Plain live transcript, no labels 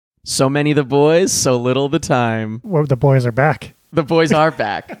So many the boys, so little the time. Well, the boys are back. The boys are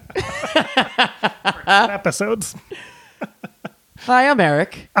back. Episodes. Hi, I'm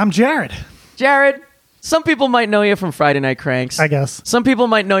Eric. I'm Jared. Jared, some people might know you from Friday Night Cranks. I guess. Some people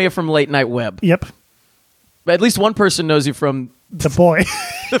might know you from Late Night Web. Yep. But at least one person knows you from... The boy,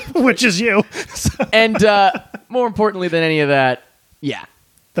 which is you. And more importantly than any of that, yeah.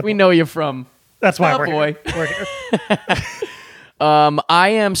 We know you from... That's why Oh, we're boy. here. We're here.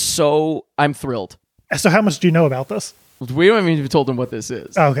 I'm thrilled. So how much do you know about this? We haven't even told them what this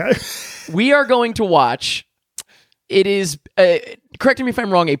is. Okay. We are going to watch... It is, correct me if I'm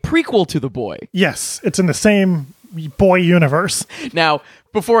wrong, a prequel to The Boy. Yes, it's in the same boy universe. Now,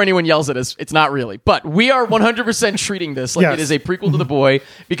 before anyone yells at us, it's not really. But we are 100% treating this like Yes. it is a prequel to The Boy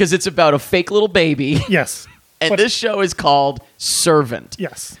because it's about a fake little baby. Yes. And this show is called Servant.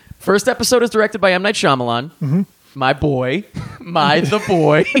 Yes. First episode is directed by M. Night Shyamalan. Mm-hmm. My boy. The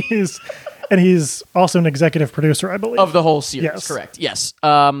boy. He's also an executive producer, I believe. Of the whole series, Yes. correct. Yes.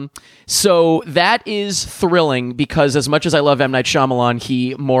 So that is thrilling because as much as I love M. Night Shyamalan,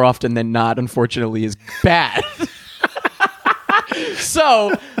 he more often than not, unfortunately, is bad.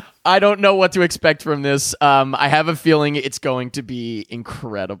 So I don't know what to expect from this. I have a feeling it's going to be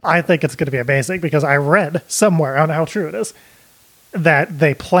incredible. I think it's going to be amazing because I read somewhere, I don't know how true it is, that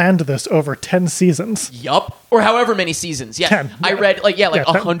they planned this over 10 seasons. Yup. Or however many seasons. Yeah. 10, I yeah. read 10.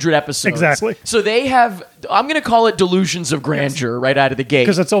 100 episodes. Exactly. So they have, I'm going to call it delusions of grandeur right out of the gate.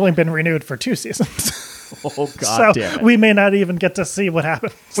 Because it's only been renewed for 2 seasons. Oh, God So damn it. we may not even get to see what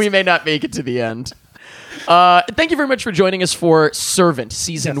happens. We may not make it to the end. Thank you very much for joining us for Servant,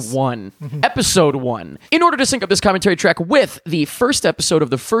 Season 1, Episode 1. In order to sync up this commentary track with the first episode of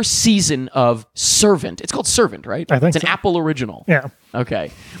the first season of Servant. It's called Servant, right? I think it's an so. Apple original. Yeah.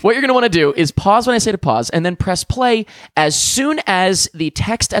 Okay. What you're going to want to do is pause when I say to pause and then press play as soon as the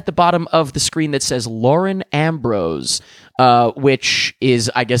text at the bottom of the screen that says Lauren Ambrose, which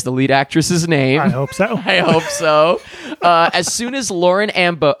is, I guess, the lead actress's name. I hope so. I hope so. As soon as Lauren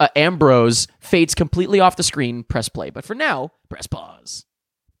Ambrose fades completely off the screen, press play. But for now, press pause.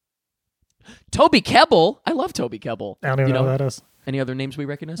 Toby Kebbell. I love Toby Kebbell. I don't even know who that is. Any other names we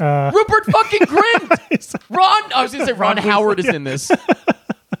recognize? Rupert fucking Grint! Ron, I was going to say Ron Howard is in this.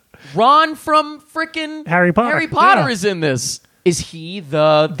 Ron from frickin' Harry Potter. Harry Potter Yeah. is in this. Is he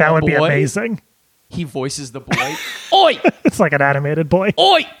the That would boy? be amazing. He voices the boy. Oi! It's like an animated boy.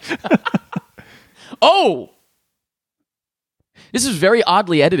 Oi! Oh! This is very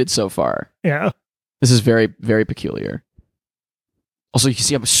oddly edited so far. Yeah. This is very, very peculiar. Also, you can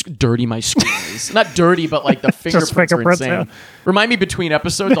see how dirty my screen is. Not dirty, but like the fingerprints, fingerprints, are insane. yeah. Remind me between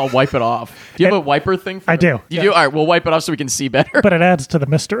episodes, I'll wipe it off. Do you have a wiper thing? I do, You yeah. do? All right, we'll wipe it off so we can see better. But it adds to the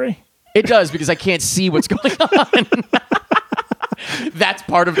mystery. It does, because I can't see what's going on. That's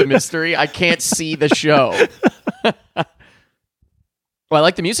part of the mystery. I can't see the show. Well, I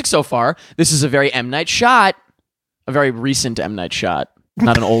like the music so far. This is a very M. Night shot. A very recent M. Night shot.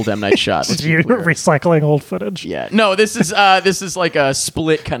 Not an old M. Night shot. let's be You're clear. recycling old footage. Yeah. No, this is like a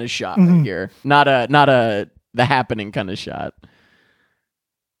split kind of shot right here. Not a The Happening kind of shot.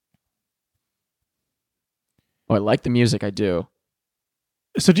 Oh, I like the music. I do.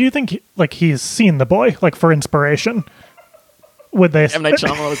 So do you think he's seen The Boy, like for inspiration? Would they M. Night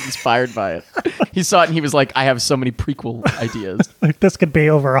Shyamalan was inspired by it. He saw it and he was like, I have so many prequel ideas. like this could be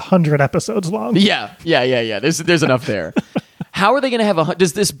over 100 episodes long? Yeah. There's enough there. How are they going to have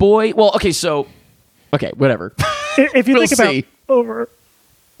does this boy, well, okay, whatever. If you We'll think about see. over,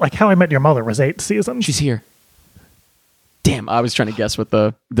 like How I Met Your Mother was 8 seasons. She's here. Damn, I was trying to guess what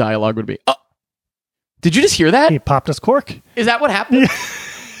the dialogue would be. Oh, did you just hear that? He popped his cork. Is that what happened?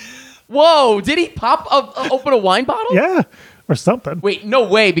 Whoa, did he open a wine bottle? Yeah, or something. Wait, no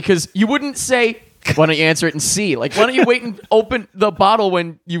way, because you wouldn't say, why don't you answer it and see? Like, why don't you wait and open the bottle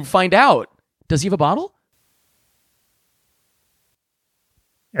when you find out? Does he have a bottle?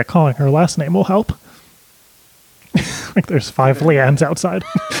 Yeah, calling her last name will help. Like there's 5 Leannes outside.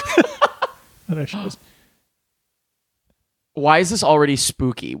 There she is. Why is this already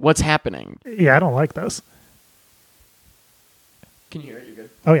spooky? What's happening? Yeah, I don't like this. Can you hear it? You're good.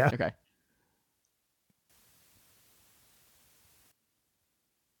 Oh yeah. Okay.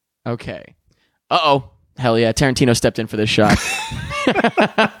 Okay. Uh-oh. Hell yeah, Tarantino stepped in for this shot.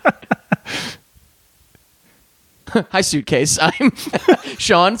 Hi, Suitcase. I'm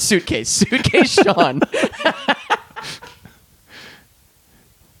Sean, Suitcase Sean.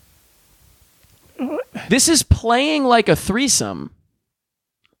 This is playing like a threesome.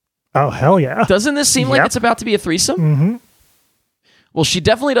 Oh hell yeah. Doesn't this seem like Yep. it's about to be a threesome? Mm-hmm. Well, she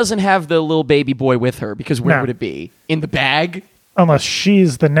definitely doesn't have the little baby boy with her, because where No. would it be? In the bag? Unless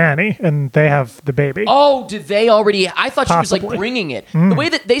she's the nanny and they have the baby. Oh, did they already? I thought she was like Possibly. bringing it. The way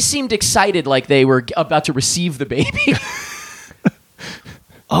that they seemed excited, like they were about to receive the baby.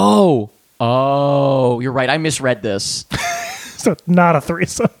 Oh, you're right. I misread this. So not a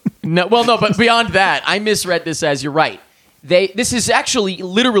threesome. No, but beyond that, I misread this as you're right. This is actually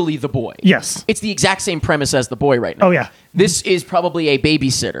literally the boy. Yes. It's the exact same premise as the boy right now. Oh, yeah. This is probably a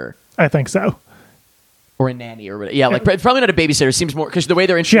babysitter I think so. or a nanny or whatever. Yeah, like probably not a babysitter. Seems more because the way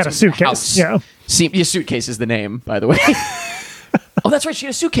they're She had a introducing the suitcase. house. Yeah. Your suitcase is the name, by the way. Oh, that's right. She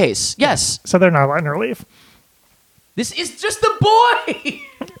had a suitcase. Yes. So they're not letting her leave. This is just the boy.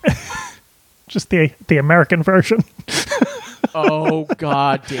 Just the American version. Oh,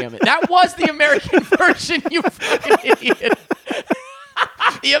 God damn it. That was the American version, you fucking idiot.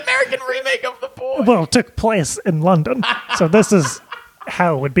 The American remake of the boy. Well, it took place in London. So this is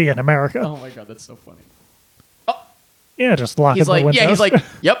how it would be in America. Oh, my God. That's so funny. Yeah, just locking He's the like, windows. yeah, he's like,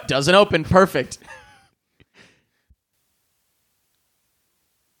 yep, doesn't open. Perfect.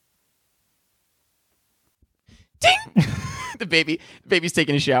 Ding! The baby's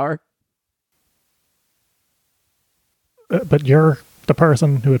taking a shower. But you're the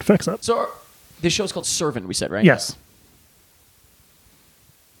person who would fix it. So this show's called Servant, we said, right? Yes.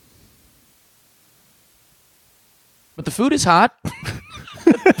 But the food is hot.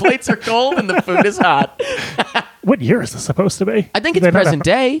 The plates are cold and the food is hot. What year is this supposed to be? I think it's They don't present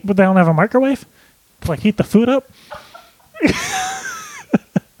have- day. But they don't have a microwave? To, like, heat the food up?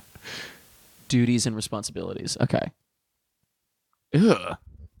 Duties and responsibilities. Okay. Ugh.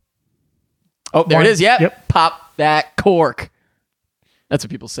 Oh, there One- it is. Yep. yep. Pop that cork. That's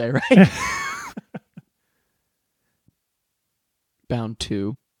what people say, right? Bound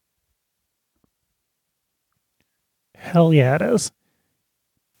 2. Hell yeah, it is.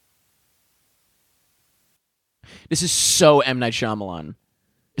 This is so M. Night Shyamalan.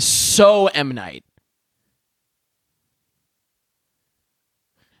 So M. Night.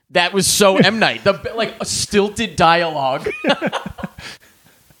 That was so M. Night. Like a stilted dialogue.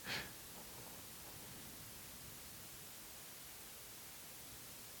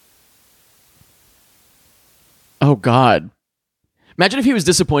 Oh, God. Imagine if he was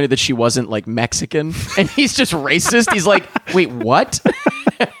disappointed that she wasn't, like, Mexican, and he's just racist. He's like, wait, what?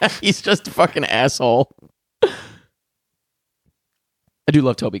 He's just a fucking asshole. I do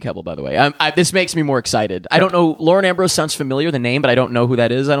love Toby Kebbell, by the way. This makes me more excited. I don't know. Lauren Ambrose sounds familiar, the name, but I don't know who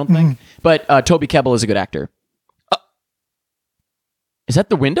that is, I don't think. But Toby Kebbell is a good actor. Is that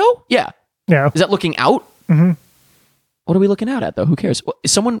the window? Yeah. Yeah. Is that looking out? Mhm. What are we looking out at, though? Who cares?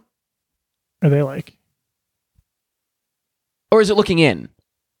 Is someone... Are they like... Or is it looking in?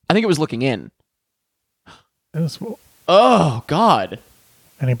 I think it was looking in. Is Oh, God.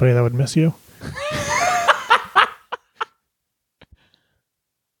 anybody that would miss you?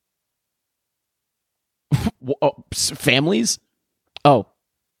 Families? Oh.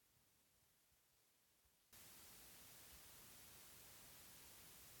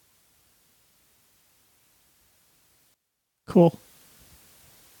 Cool.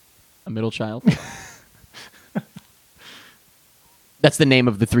 A middle child? That's the name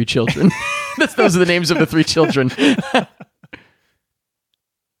of the 3 children. Those are the names of the 3 children.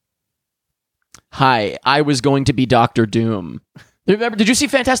 Hi, I was going to be Doctor Doom. Remember, did you see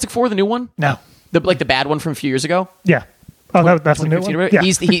Fantastic Four, the new one? No. The bad one from a few years ago? Yeah. Oh, that's a new 2015, one? right?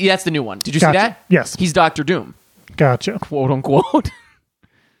 Yeah. That's the new one. Did you Gotcha. see that? Yes. He's Doctor Doom, Gotcha. quote unquote.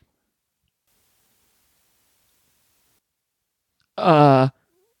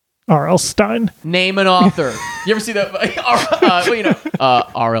 R.L. Stein. Name an author. You ever see that?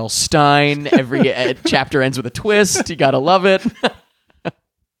 R.L. Stein. Every chapter ends with a twist. You gotta love it.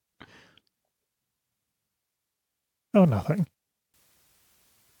 Oh, nothing.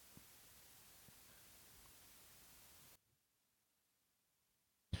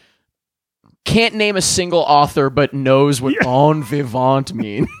 Can't name a single author, but knows what bon vivant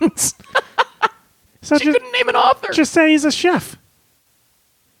means. So She couldn't name an author. just say he's a chef.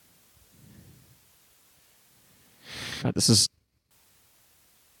 God, this is...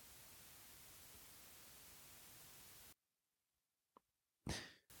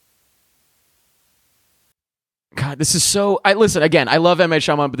 God, this is so... Listen, again, I love M. Night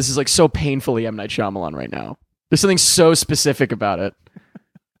Shyamalan, but this is like so painfully M. Night Shyamalan right now. There's something so specific about it.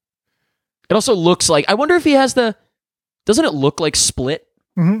 It also looks like... I wonder if he has the... Doesn't it look like Split?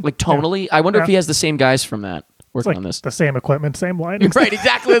 Mhm. Like tonally? I wonder if Yeah. he has the same guys from that It's working like on this. the same equipment, same line. Right,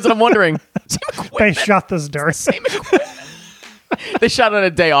 exactly. That's what I'm wondering. Same equipment. They shot this during. Same equipment. They shot on a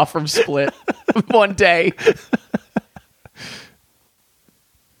day off from Split. One day.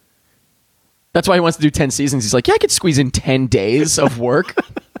 That's why he wants to do 10 seasons. He's like, yeah, I could squeeze in 10 days of work.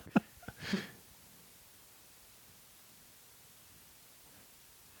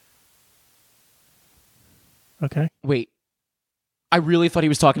 Okay. Wait. I really thought he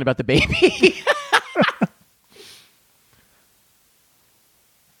was talking about the baby.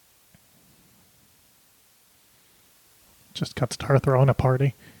 Just cuts to her throwing a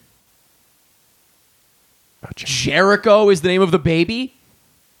party. Oh, Jericho is the name of the baby?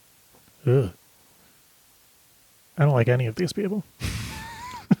 ugh. I don't like any of these people.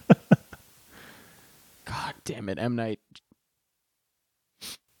 God damn it, M. Night.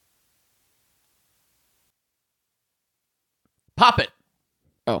 Pop it.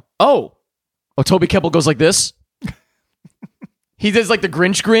 Oh, Toby Kebbell goes like this. He does like the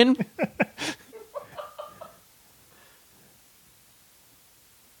Grinch grin.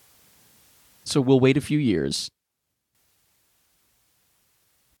 So we'll wait a few years.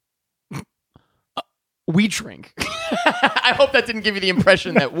 We drink. I hope that didn't give you the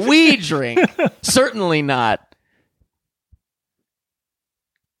impression that we drink. Certainly not.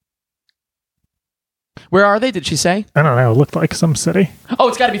 Where are they? Did she say? I don't know. It looked like some city. Oh,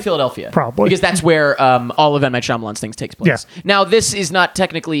 it's got to be Philadelphia. Probably. Because that's where all of M. Night Shyamalan's things takes place. Yeah. Now, this is not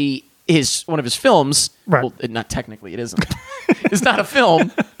technically one of his films. Right. Well, not technically, it isn't. It's not a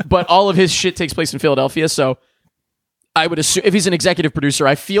film, but all of his shit takes place in Philadelphia, so I would assume, if he's an executive producer,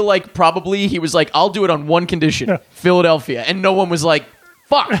 I feel like probably he was like, I'll do it on one condition, Yeah. Philadelphia. And no one was like,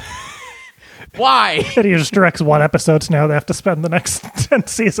 fuck. Why? And he just directs one episode, so now they have to spend the next 10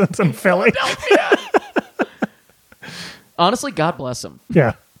 seasons in Philly. Philadelphia. Honestly, God bless him.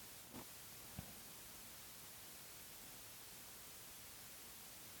 Yeah.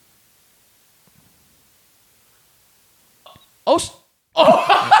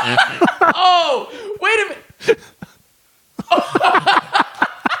 Oh, wait a minute.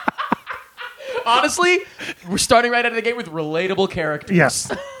 Honestly, we're starting right out of the gate with relatable characters.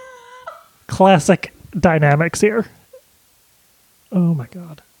 Yes. Classic dynamics here. Oh my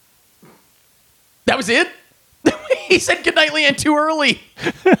God. That was it? He said goodnight, Leanne, too early.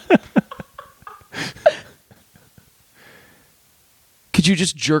 Could you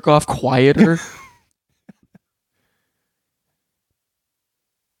just jerk off quieter?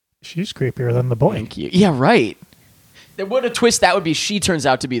 She's creepier than the boy. Thank you. Yeah, right. What a twist that would be. She turns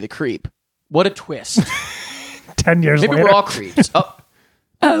out to be the creep. What a twist. 10 years Maybe later. we're all creeps. Oh.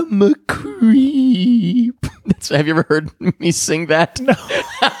 I'm a creep. Have you ever heard me sing that? No.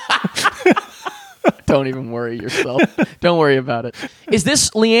 Don't even worry yourself. Don't worry about it. Is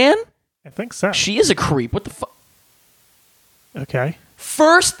this Leanne? I think so. She is a creep. What the fuck? Okay.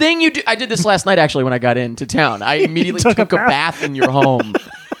 First thing you do. I did this last night, actually, when I got into town. I immediately took took a a bath in your home.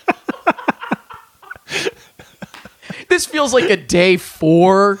 This feels like a day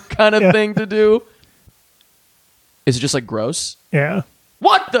 4 kind of thing to do. Is it just like gross? Yeah.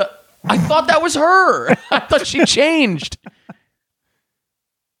 What the? I thought that was her. I thought she changed.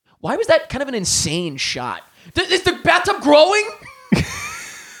 Why was that kind of an insane shot? Is the bathtub growing?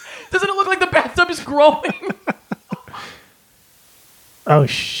 Doesn't it look like the bathtub is growing? Oh,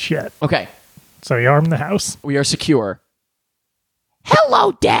 shit. Okay, So you arm the house. we are secure.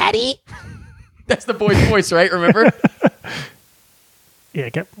 Hello, Daddy. That's the boy's voice, right? Remember? Yeah,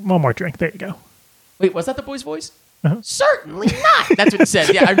 get one more drink. There you go. Wait, was that the boy's voice? Uh-huh. Certainly not. That's what he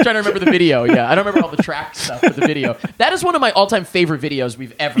said. Yeah, I'm trying to remember the video. Yeah, I don't remember all the track stuff for the video. That is one of my all-time favorite videos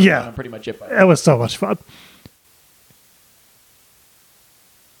we've ever done on Pretty Much It. By the way. It was so much fun.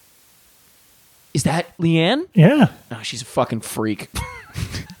 Is that Leanne? Yeah. No, she's a fucking freak.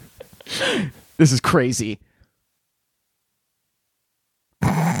 This is crazy.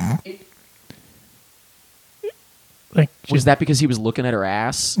 Like, Was that because he was looking at her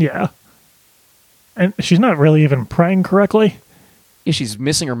ass? yeah. And she's not really even praying correctly. Yeah, she's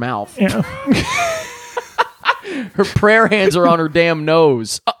missing her mouth. Yeah. Her prayer hands are on her damn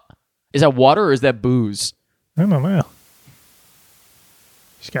nose. Is that water or is that booze? I don't know.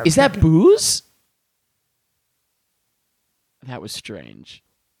 She's got Is that booze? That was strange.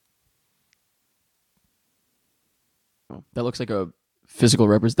 Oh, that looks like a physical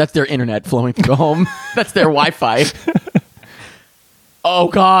representation. That's their internet flowing through home. That's their Wi-Fi. Oh,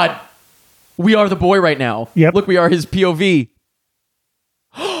 God. We are the boy right now. Yep. Look, we are his POV.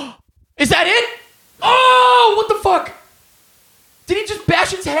 Is that it? Oh, what the fuck? Did he just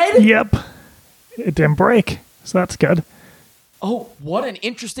bash his head? Yep. It didn't break. So that's good. Oh, what an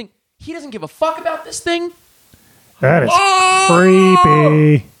interesting... He doesn't give a fuck about this thing? That is Oh!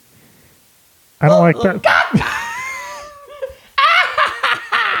 creepy. I don't like that.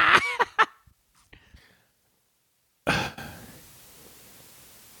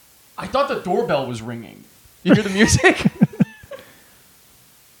 I thought thought the doorbell was ringing. You hear the music?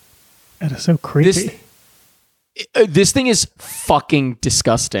 That is so creepy. This thing is fucking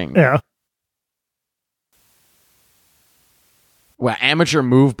disgusting. Yeah. Wow, amateur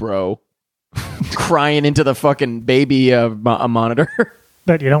move, bro. Crying into the fucking baby monitor.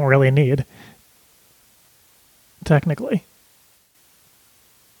 That you don't really need. Technically.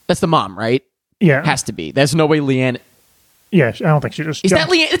 That's the mom, right? Yeah. Has to be. There's no way Leanne... Yeah, I don't think she just Is that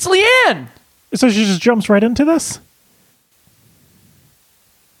jumps. Leanne? It's Leanne! So she just jumps right into this?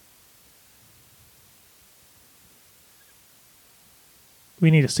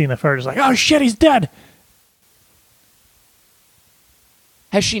 We need a scene of her just like, oh shit, he's dead.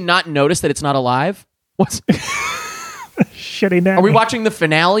 Has she not noticed that it's not alive? What's... Shitty nanny. Are we watching the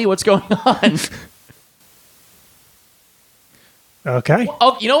finale? What's going on? Okay.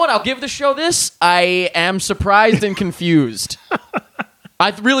 Oh, you know what? I'll give the show this. I am surprised and confused. I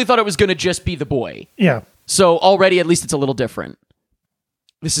really thought it was going to just be the boy. Yeah. So already, at least it's a little different.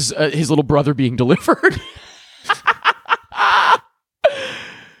 This is his little brother being delivered.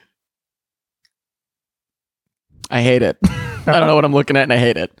 I hate it. I don't know what I'm looking at, and I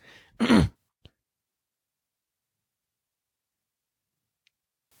hate it.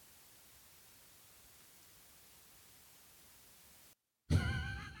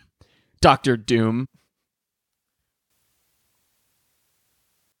 Dr. Doom.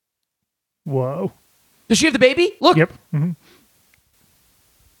 Whoa. Does she have the baby? Look. Yep. Mm-hmm.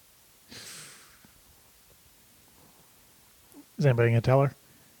 Is anybody going to tell her?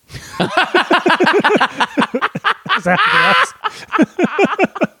 Is that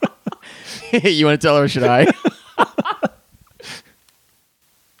the You want to tell her, or should I?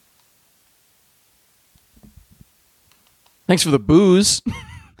 Thanks for the booze.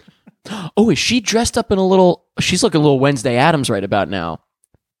 Oh, is she dressed up in a little... She's looking a little Wednesday Addams right about now.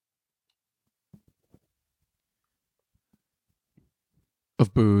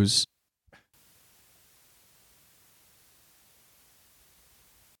 Of booze.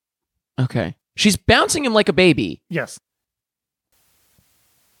 Okay. She's bouncing him like a baby. Yes.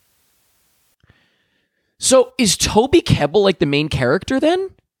 So is Toby Kebbell like the main character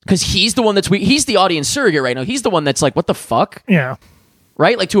then? Because he's the one that's... He's the audience surrogate right now. He's the one that's like, what the fuck? Yeah.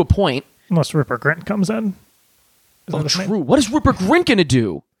 Right? Like to a point. Unless Rupert Grint comes in. Oh, true. What is Rupert Grint going to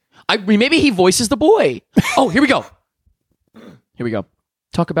do? Maybe he voices the boy. Oh, here we go. Here we go.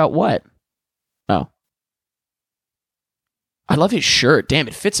 Talk about what? Oh. I love his shirt. Damn,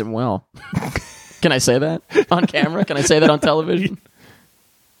 it fits him well. Can I say that on camera? Can I say that on television?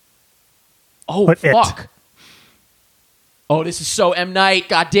 Oh, But fuck. Oh, this is so M. Night.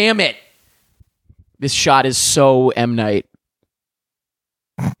 God damn it. This shot is so M. Night.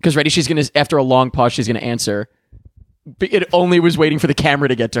 Because ready, she's going to, after a long pause, she's going to answer. But it only was waiting for the camera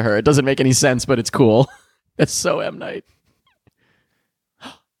to get to her. It doesn't make any sense, but it's cool. That's so M. Night.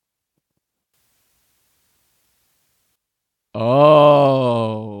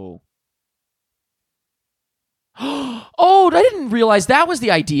 Oh. Oh, I didn't realize that was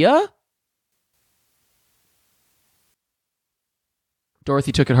the idea.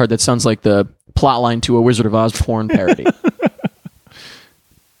 Dorothy took it hard. That sounds like the plotline to a Wizard of Oz porn parody.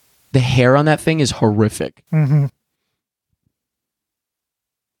 The hair on that thing is horrific. Mm-hmm.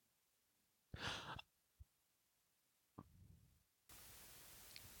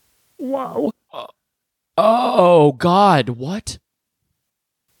 Wow. Oh, God. What?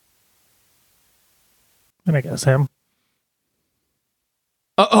 And I guess him.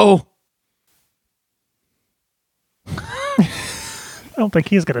 Uh-oh. I don't think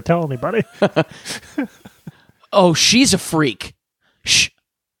he's going to tell anybody. Oh, she's a freak. Shh.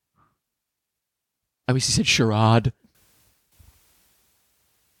 I wish he said charade.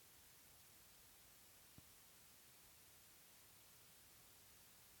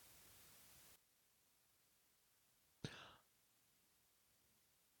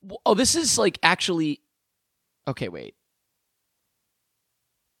 Oh, this is like actually... Okay, wait.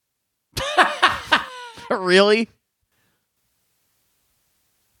 Really?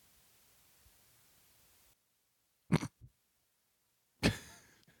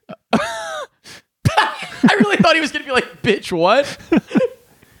 I really thought he was going to be like, bitch, what?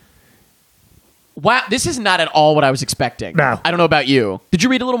 Wow, this is not at all what I was expecting. No. I don't know about you. Did you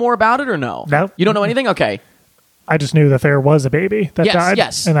read a little more about it or no? No. You don't know anything? Okay. I just knew that there was a baby that Yes, died.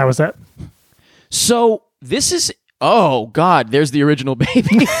 yes. And that was it. So this is... Oh, God, there's the original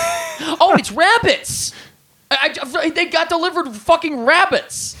baby. Oh, it's rabbits. They got delivered fucking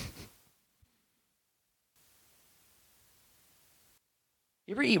rabbits.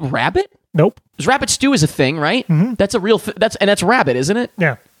 You ever eat rabbit? Nope. Because rabbit stew is a thing, right? Mhm. That's a real... that's rabbit, isn't it?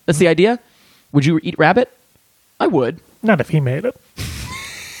 Yeah. That's the idea? Would you eat rabbit? I would. Not if he made it.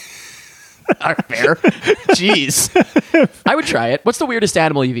 Fair. Jeez. I would try it. What's the weirdest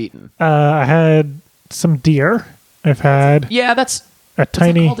animal you've eaten? I had some deer. I've had Yeah, that's... a What's that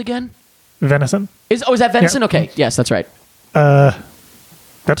tiny called again? venison. Is that venison? Yeah. Okay. Yes, that's right.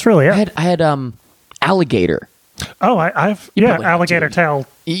 That's really it. I had alligator. Oh, I've You probably have alligator too. tail.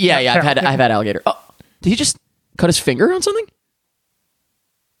 Yeah, I've had alligator. Oh, did he just cut his finger on something?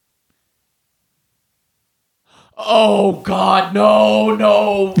 Oh God,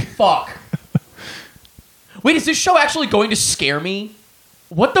 no, fuck. Wait, is this show actually going to scare me?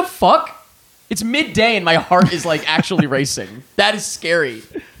 What the fuck? It's midday and my heart is like actually racing. That is scary.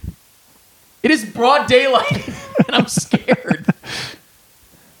 It is broad daylight and I'm scared.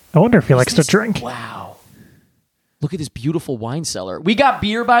 I wonder if he likes to drink. Wow. Look at this beautiful wine cellar. We got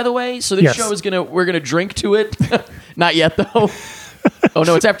beer, by the way, so this Yes. show is we're gonna drink to it. Not yet though. Oh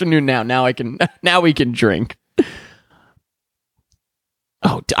no, it's afternoon now. Now we can drink.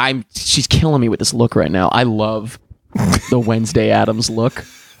 Oh, she's killing me with this look right now. I love the Wednesday Addams look.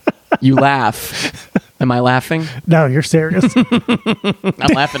 You laugh. Am I laughing? No, you're serious.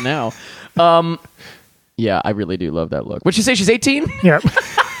 I'm laughing now. Yeah, I really do love that look. What'd she say? She's 18? Yeah.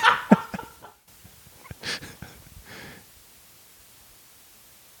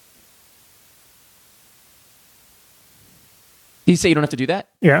 You say you don't have to do that?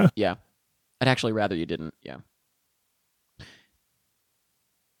 Yeah. Yeah. I'd actually rather you didn't. Yeah.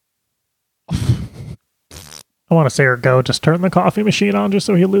 I want to say her go. Just turn the coffee machine on just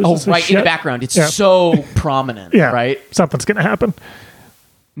so he loses Oh, his right. shit. In the background. It's Yeah. so prominent. Yeah. Right? Something's going to happen.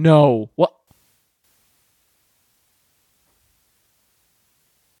 No. What?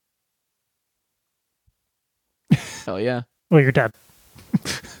 Oh, yeah. Well, you're dead.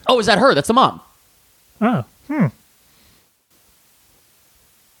 Oh, is that her? That's the mom. Oh. Oh,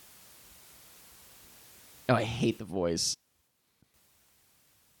 I hate the voice.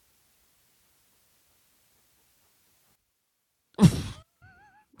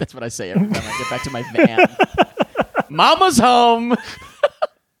 That's what I say every time I get back to my van. Mama's home.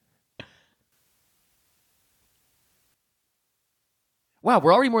 Wow,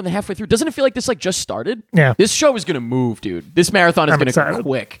 we're already more than halfway through. Doesn't it feel like this just started? Yeah. This show is going to move, dude. This marathon is I'm going to go excited.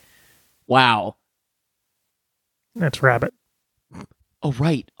 quick. Wow. That's rabbit. Oh,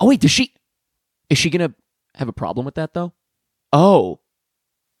 right. Oh, wait, is she going to have a problem with that, though? Oh.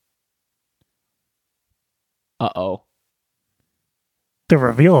 Uh-oh. The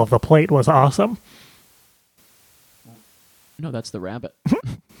reveal of the plate was awesome. No, that's the rabbit.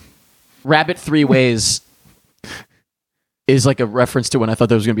 Rabbit three ways is like a reference to when I thought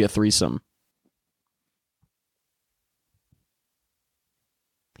there was going to be a threesome.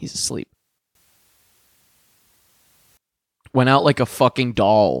 He's asleep. Went out like a fucking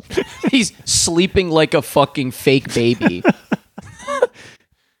doll. He's sleeping like a fucking fake baby.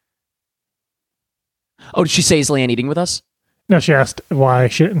 Oh, did she say, is Leanne eating with us? No, she asked why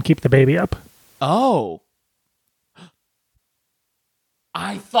she didn't keep the baby up. Oh.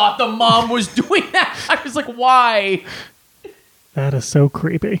 I thought the mom was doing that. I was like, why? That is so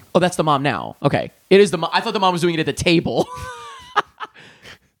creepy. Oh, that's the mom now. Okay. It is the mom. I thought the mom was doing it at the table.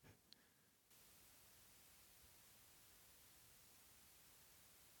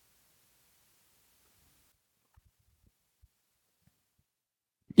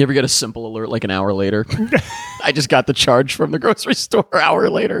 You ever get a simple alert like an hour later? I just got the charge from the grocery store an hour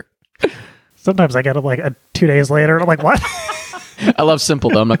later. Sometimes I get it like 2 days later, and I'm like, what? I love simple,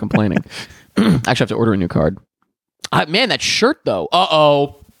 though. I'm not complaining. Actually, I have to order a new card. Man, that shirt, though.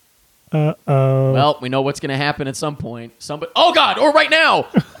 Uh-oh. Uh-oh. Well, we know what's going to happen at some point. Somebody. Oh, God. Or right now.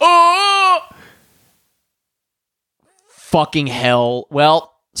 Oh! Fucking hell.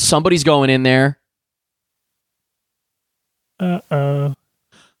 Well, somebody's going in there. Uh-oh.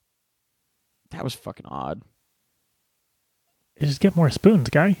 That was fucking odd. You just get more spoons,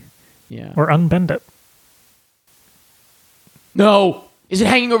 guy. Yeah. Or unbend it. No. Is it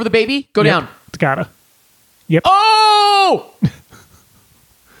hanging over the baby? Go Yep, down. It's gotta. Yep. Oh!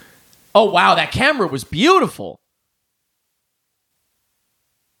 Oh, wow. That camera was beautiful.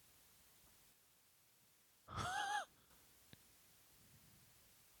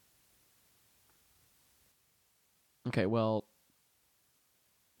 Okay, well.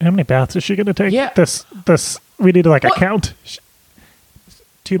 How many baths is she gonna take? Yeah. This. We need to like a What? count.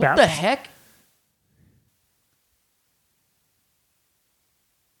 2 What baths. the heck?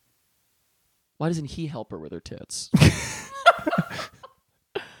 Why doesn't he help her with her tits?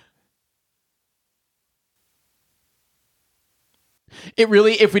 It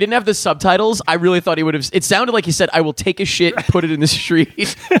really, if we didn't have the subtitles, I really thought he would have. It sounded like he said, "I will take a shit, and put it in the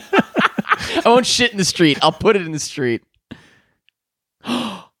street." I won't shit in the street. I'll put it in the street.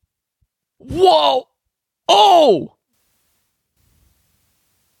 Whoa! Oh!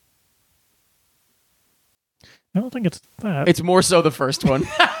 I don't think it's that. It's more so the first one.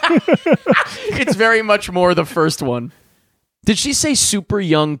 It's very much more the first one. Did she say super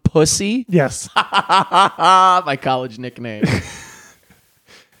young pussy? Yes. My college nickname.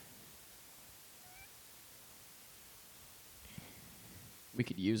 We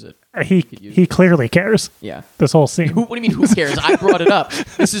could use it. He clearly cares. Yeah. This whole scene. What do you mean, who cares? I brought it up.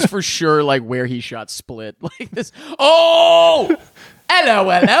 This is for sure like where he shot Split. Like this. Oh!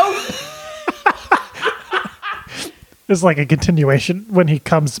 Hello. It's like a continuation when he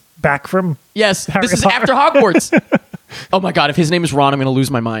comes back from Yes, Harry this is Potter. after Hogwarts. Oh my god, if his name is Ron, I'm going to lose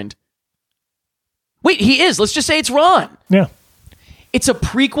my mind. Wait, he is. Let's just say it's Ron. Yeah. It's a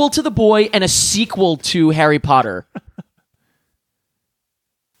prequel to The Boy and a sequel to Harry Potter.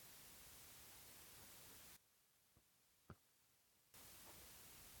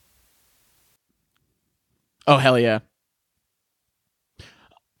 Oh, hell yeah.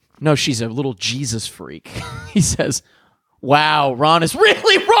 No, she's a little Jesus freak. He says, wow, Ron is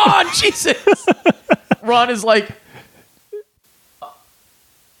really Ron, Jesus. Ron is like...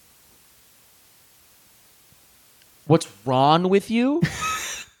 What's wrong with you?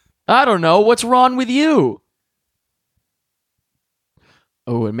 I don't know. What's wrong with you?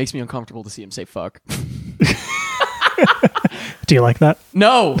 Oh, it makes me uncomfortable to see him say fuck. Do you like that?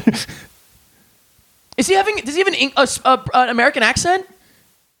 No. Does he have an American accent?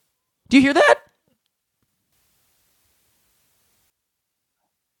 Do you hear that?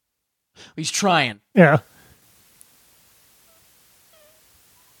 He's trying. Yeah.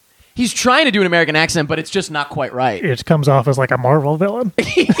 He's trying to do an American accent, but it's just not quite right. It comes off as like a Marvel villain.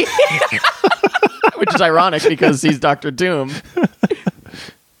 Which is ironic because he's Doctor Doom.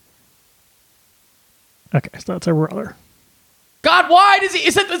 Okay, so that's a brother. God, why does he?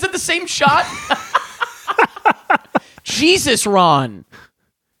 Is it the same shot? Jesus, Ron.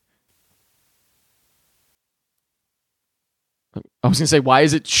 I was gonna say, why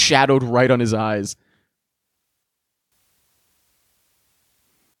is it shadowed right on his eyes?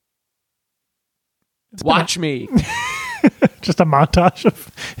 Watch me. Just a montage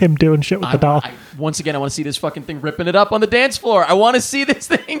of him doing shit with the doll. Once again, I want to see this fucking thing ripping it up on the dance floor. I want to see this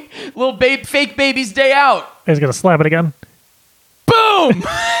thing. Little fake baby's day out. He's gonna slap it again. Boom!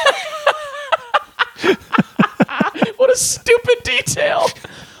 What a stupid detail.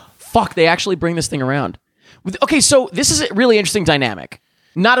 Fuck, they actually bring this thing around. Okay, so this is a really interesting dynamic.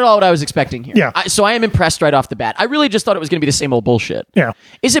 Not at all what I was expecting here. Yeah. So I am impressed right off the bat. I really just thought it was going to be the same old bullshit. Yeah.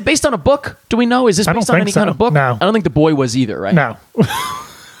 Is it based on a book? Do we know? Is this I don't based on think any so. kind of book? No. I don't think The Boy was either, right? No.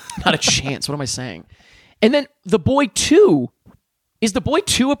 Not a chance. What am I saying? And then The Boy 2. Is The Boy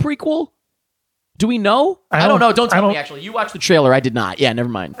 2 a prequel? Do we know? I don't know. Don't tell me, actually. You watched the trailer. I did not. Yeah, never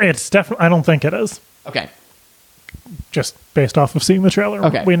mind. It's definitely. I don't think it is. Okay. Just based off of seeing the trailer.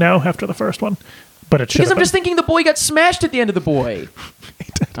 Okay. We know after the first one. But it should. Because I'm just thinking The Boy got smashed at the end of The Boy.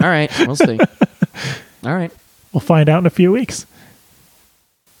 All right. We'll see. All right. We'll find out in a few weeks.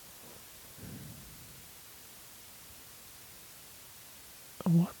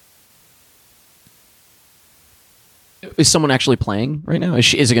 What? Is someone actually playing right now?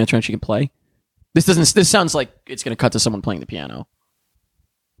 Is it going to turn she can play? This sounds like it's going to cut to someone playing the piano.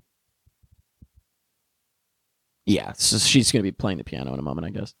 Yeah, so she's going to be playing the piano in a moment, I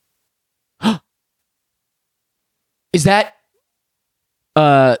guess. Is that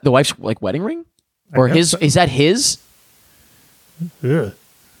the wife's like wedding ring? Or his? So. Is that his? Ugh.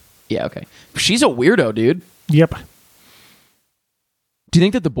 Yeah, okay. She's a weirdo, dude. Yep. Do you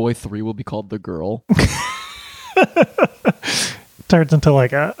think that The Boy 3 will be called The Girl? Turns into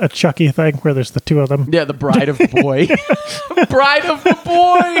like a Chucky thing where there's the two of them. Yeah, the Bride of the Boy. Bride of the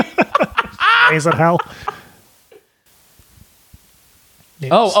Boy. Is it hell?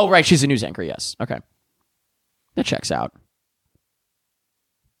 Oh, right. She's a news anchor. Yes. Okay. That checks out.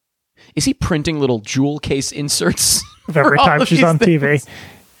 Is he printing little jewel case inserts Every for all time of she's these on things? TV.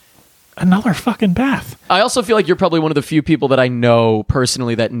 Another fucking bath. I also feel like you're probably one of the few people that I know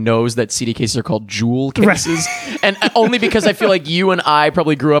personally that knows that CD cases are called jewel cases. And only because I feel like you and I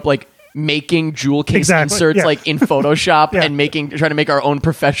probably grew up like making jewel case inserts yeah. like in Photoshop Yeah. and trying to make our own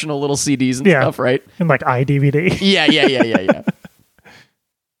professional little CDs and Yeah. stuff, right? And like iDVD. Yeah.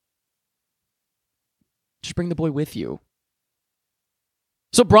 Just bring the boy with you.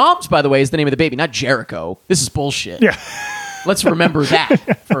 So Brahms, by the way, is the name of the baby, not Jericho. This is bullshit. Yeah. Let's remember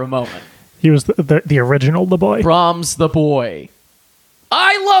that for a moment. He was the original The Boy. Brahms the boy.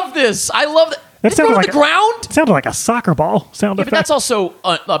 I love this. I love that. That Did it go sounded to like the ground? It sounded like a soccer ball sound Yeah, effect. but that's also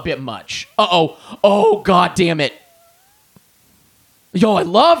a bit much. Uh-oh. Oh, God damn it. Yo, I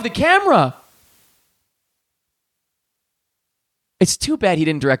love the camera. It's too bad he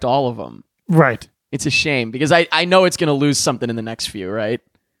didn't direct all of them. Right. It's a shame because I know it's going to lose something in the next few, right?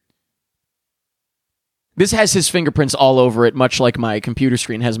 This has his fingerprints all over it, much like my computer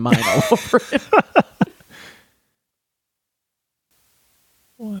screen has mine all over it.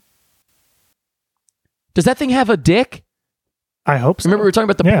 Does that thing have a dick? I hope so. Remember we were talking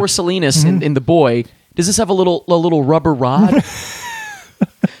about the porcelainus in The Boy. Does this have a little rubber rod?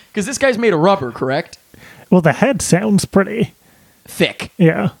 Because this guy's made of rubber, correct? Well, the head sounds pretty Thick.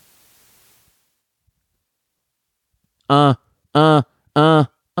 Yeah. Who's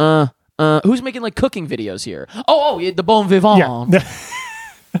making like cooking videos here? Oh, yeah, the Bon Vivant. Yeah.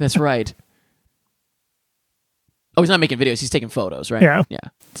 That's right. Oh, he's not making videos. He's taking photos, right? Yeah. Yeah.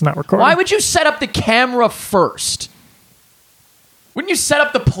 It's not recording. Why would you set up the camera first? Wouldn't you set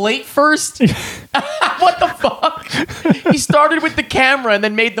up the plate first? What the fuck? He started with the camera and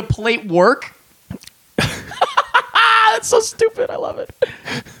then made the plate work? That's so stupid. I love it.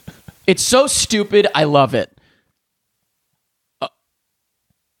 It's so stupid. I love it.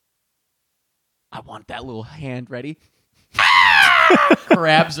 I want that little hand ready.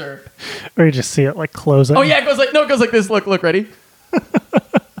 Grabs her. Or you just see it like closing. Oh yeah, it goes like this. Look, ready? Little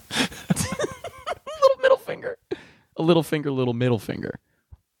middle finger. A little finger, little middle finger.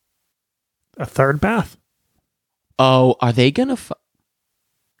 A third bath. Oh, are they gonna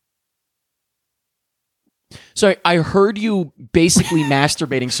Sorry, I heard you basically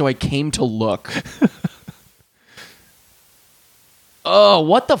masturbating, so I came to look. Oh,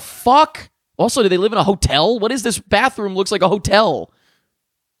 what the fuck? Also, do they live in a hotel? What is this bathroom? Looks like a hotel.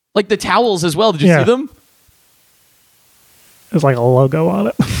 Like the towels as well. Did you see them? There's like a logo on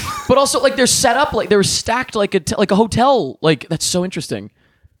it. But also, like they're set up, like they're stacked like a hotel. Like that's so interesting.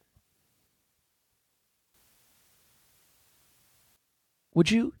 Would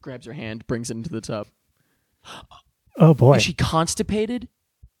you? Grabs her hand, brings it into the tub. Oh boy. Is she constipated?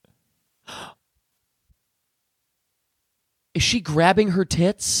 Is she grabbing her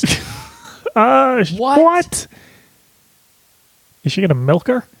tits? What? Is she gonna milk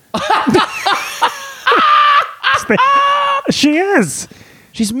her? She is.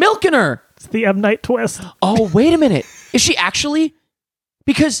 She's milking her. It's the M. Night twist. Oh, wait a minute. Is she actually?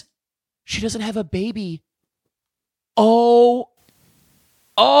 Because she doesn't have a baby. Oh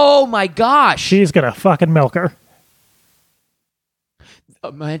my gosh. She's gonna fucking milk her.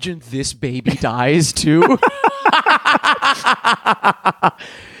 Imagine this baby dies too.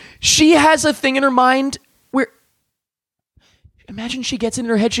 She has a thing in her mind where, imagine she gets it in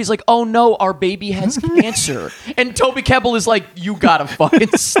her head, she's like, oh no, our baby has cancer. And Toby Kebbell is like, you gotta fucking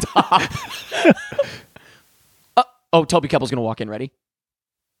stop. Toby Kebbell's gonna walk in, ready?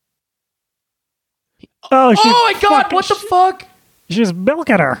 Oh my god, what the fuck? She's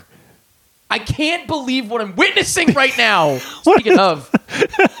milking her. I can't believe what I'm witnessing right now. Speaking of.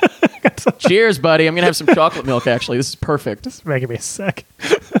 Cheers, buddy. I'm going to have some chocolate milk, actually. This is perfect. This is making me sick.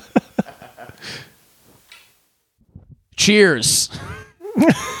 Cheers.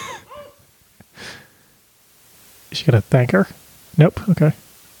 Is she going to thank her? Nope. Okay.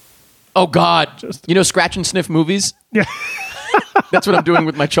 Oh, God. You know Scratch and Sniff movies? Yeah. That's what I'm doing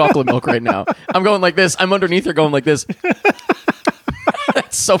with my chocolate milk right now. I'm going like this. I'm underneath her going like this.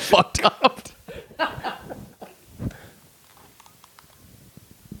 That's so fucked up.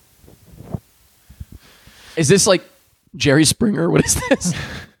 Is this like Jerry Springer? What is this?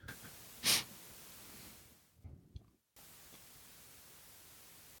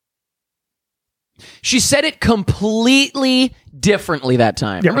 She said it completely differently that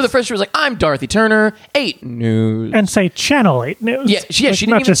time. Yes. Remember the first she was like, I'm Dorothy Turner, 8 News. And say Channel 8 News. Yeah, she Like, didn't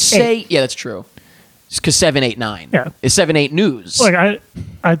not even just say... 8. Yeah, that's true. Because 7, 8, 9. Yeah. It's 7, 8 News. Like,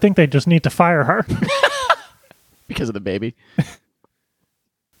 I think they just need to fire her. Because of the baby.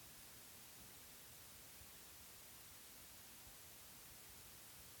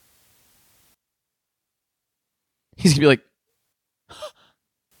 He's going to be like...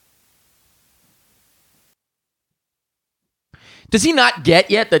 Does he not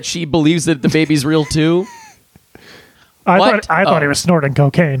get yet that she believes that the baby's real too? I thought he was snorting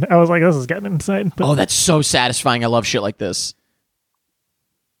cocaine. I was like, this is getting insane. But Oh, that's so satisfying. I love shit like this.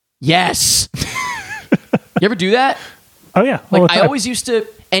 Yes. You ever do that? Oh, yeah. Like, all the I time. always used to,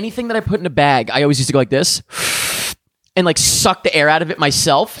 anything that I put in a bag, I always used to go like this and like suck the air out of it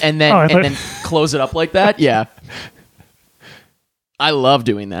myself and then, and then close it up like that. Yeah. I love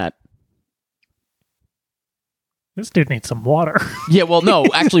doing that. This dude needs some water. Yeah, well, no,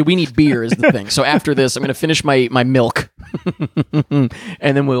 actually, we need beer is the thing. So after this, I'm going to finish my milk, and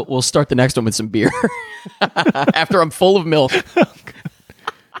then we'll start the next one with some beer. After I'm full of milk.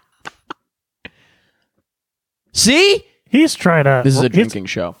 See? He's trying to... This is a drinking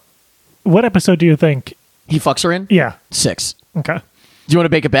show. What episode do you think? He fucks her in? Yeah. 6. Okay. Do you want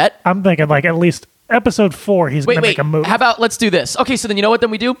to make a bet? I'm thinking like at least episode 4 he's going to make a move. How about let's do this? Okay, so then you know what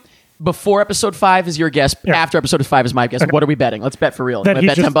then we do? Before episode 5 is your guess. Yeah. After episode 5 is my guess. Okay. What are we betting? Let's bet for real. That Want he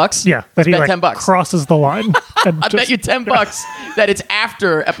to bet just- $10? Yeah. Let's That he bet like $10. crosses the line. I bet you $10 that it's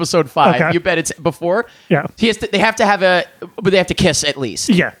after episode 5. Okay. You bet it's before. Yeah. They have to have but they have to kiss at least.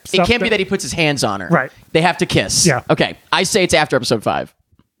 Yeah, It stuff can't be that- that he puts his hands on her. Right. They have to kiss. Yeah. Okay. I say it's after episode 5.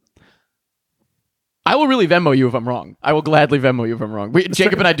 I will really Venmo you if I'm wrong. I will gladly Venmo you if I'm wrong.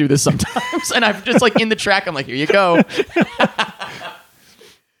 Jacob and I do this sometimes, and I'm just like in the track. I'm like, here you go.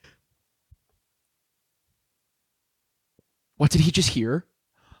 What did he just hear?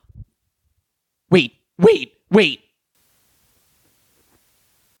 Wait.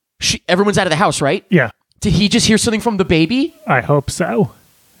 Everyone's out of the house, right? Yeah. Did he just hear something from the baby? I hope so.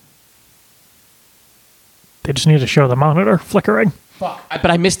 They just need to show the monitor flickering. Fuck. But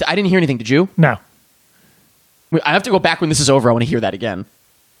I missed it. I didn't hear anything. Did you? No. I have to go back when this is over. I want to hear that again.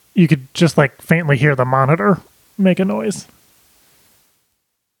 You could just like faintly hear the monitor make a noise.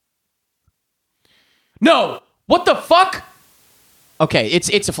 No! What the fuck? Okay, it's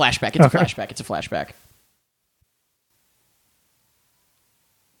a flashback. It's Okay. a flashback. It's a flashback.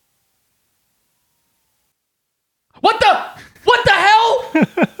 What the hell? Wait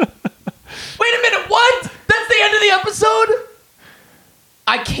a minute, what? That's the end of the episode?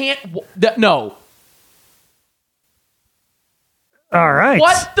 I can't... no. All right.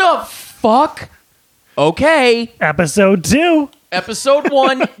 What the fuck? Okay. Episode 2. Episode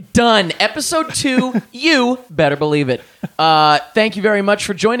 1, done. Episode 2, you better believe it. Thank you very much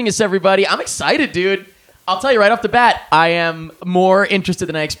for joining us, everybody. I'm excited, dude. I'll tell you right off the bat, I am more interested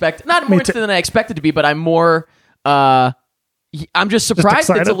than I expected. Not more interested than I expected to be, but I'm more... I'm just surprised it's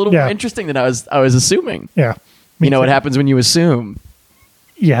excited? a little Yeah. more interesting than I was assuming. Yeah. You know too. what happens when you assume.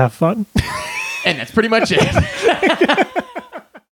 You have fun. And that's pretty much it.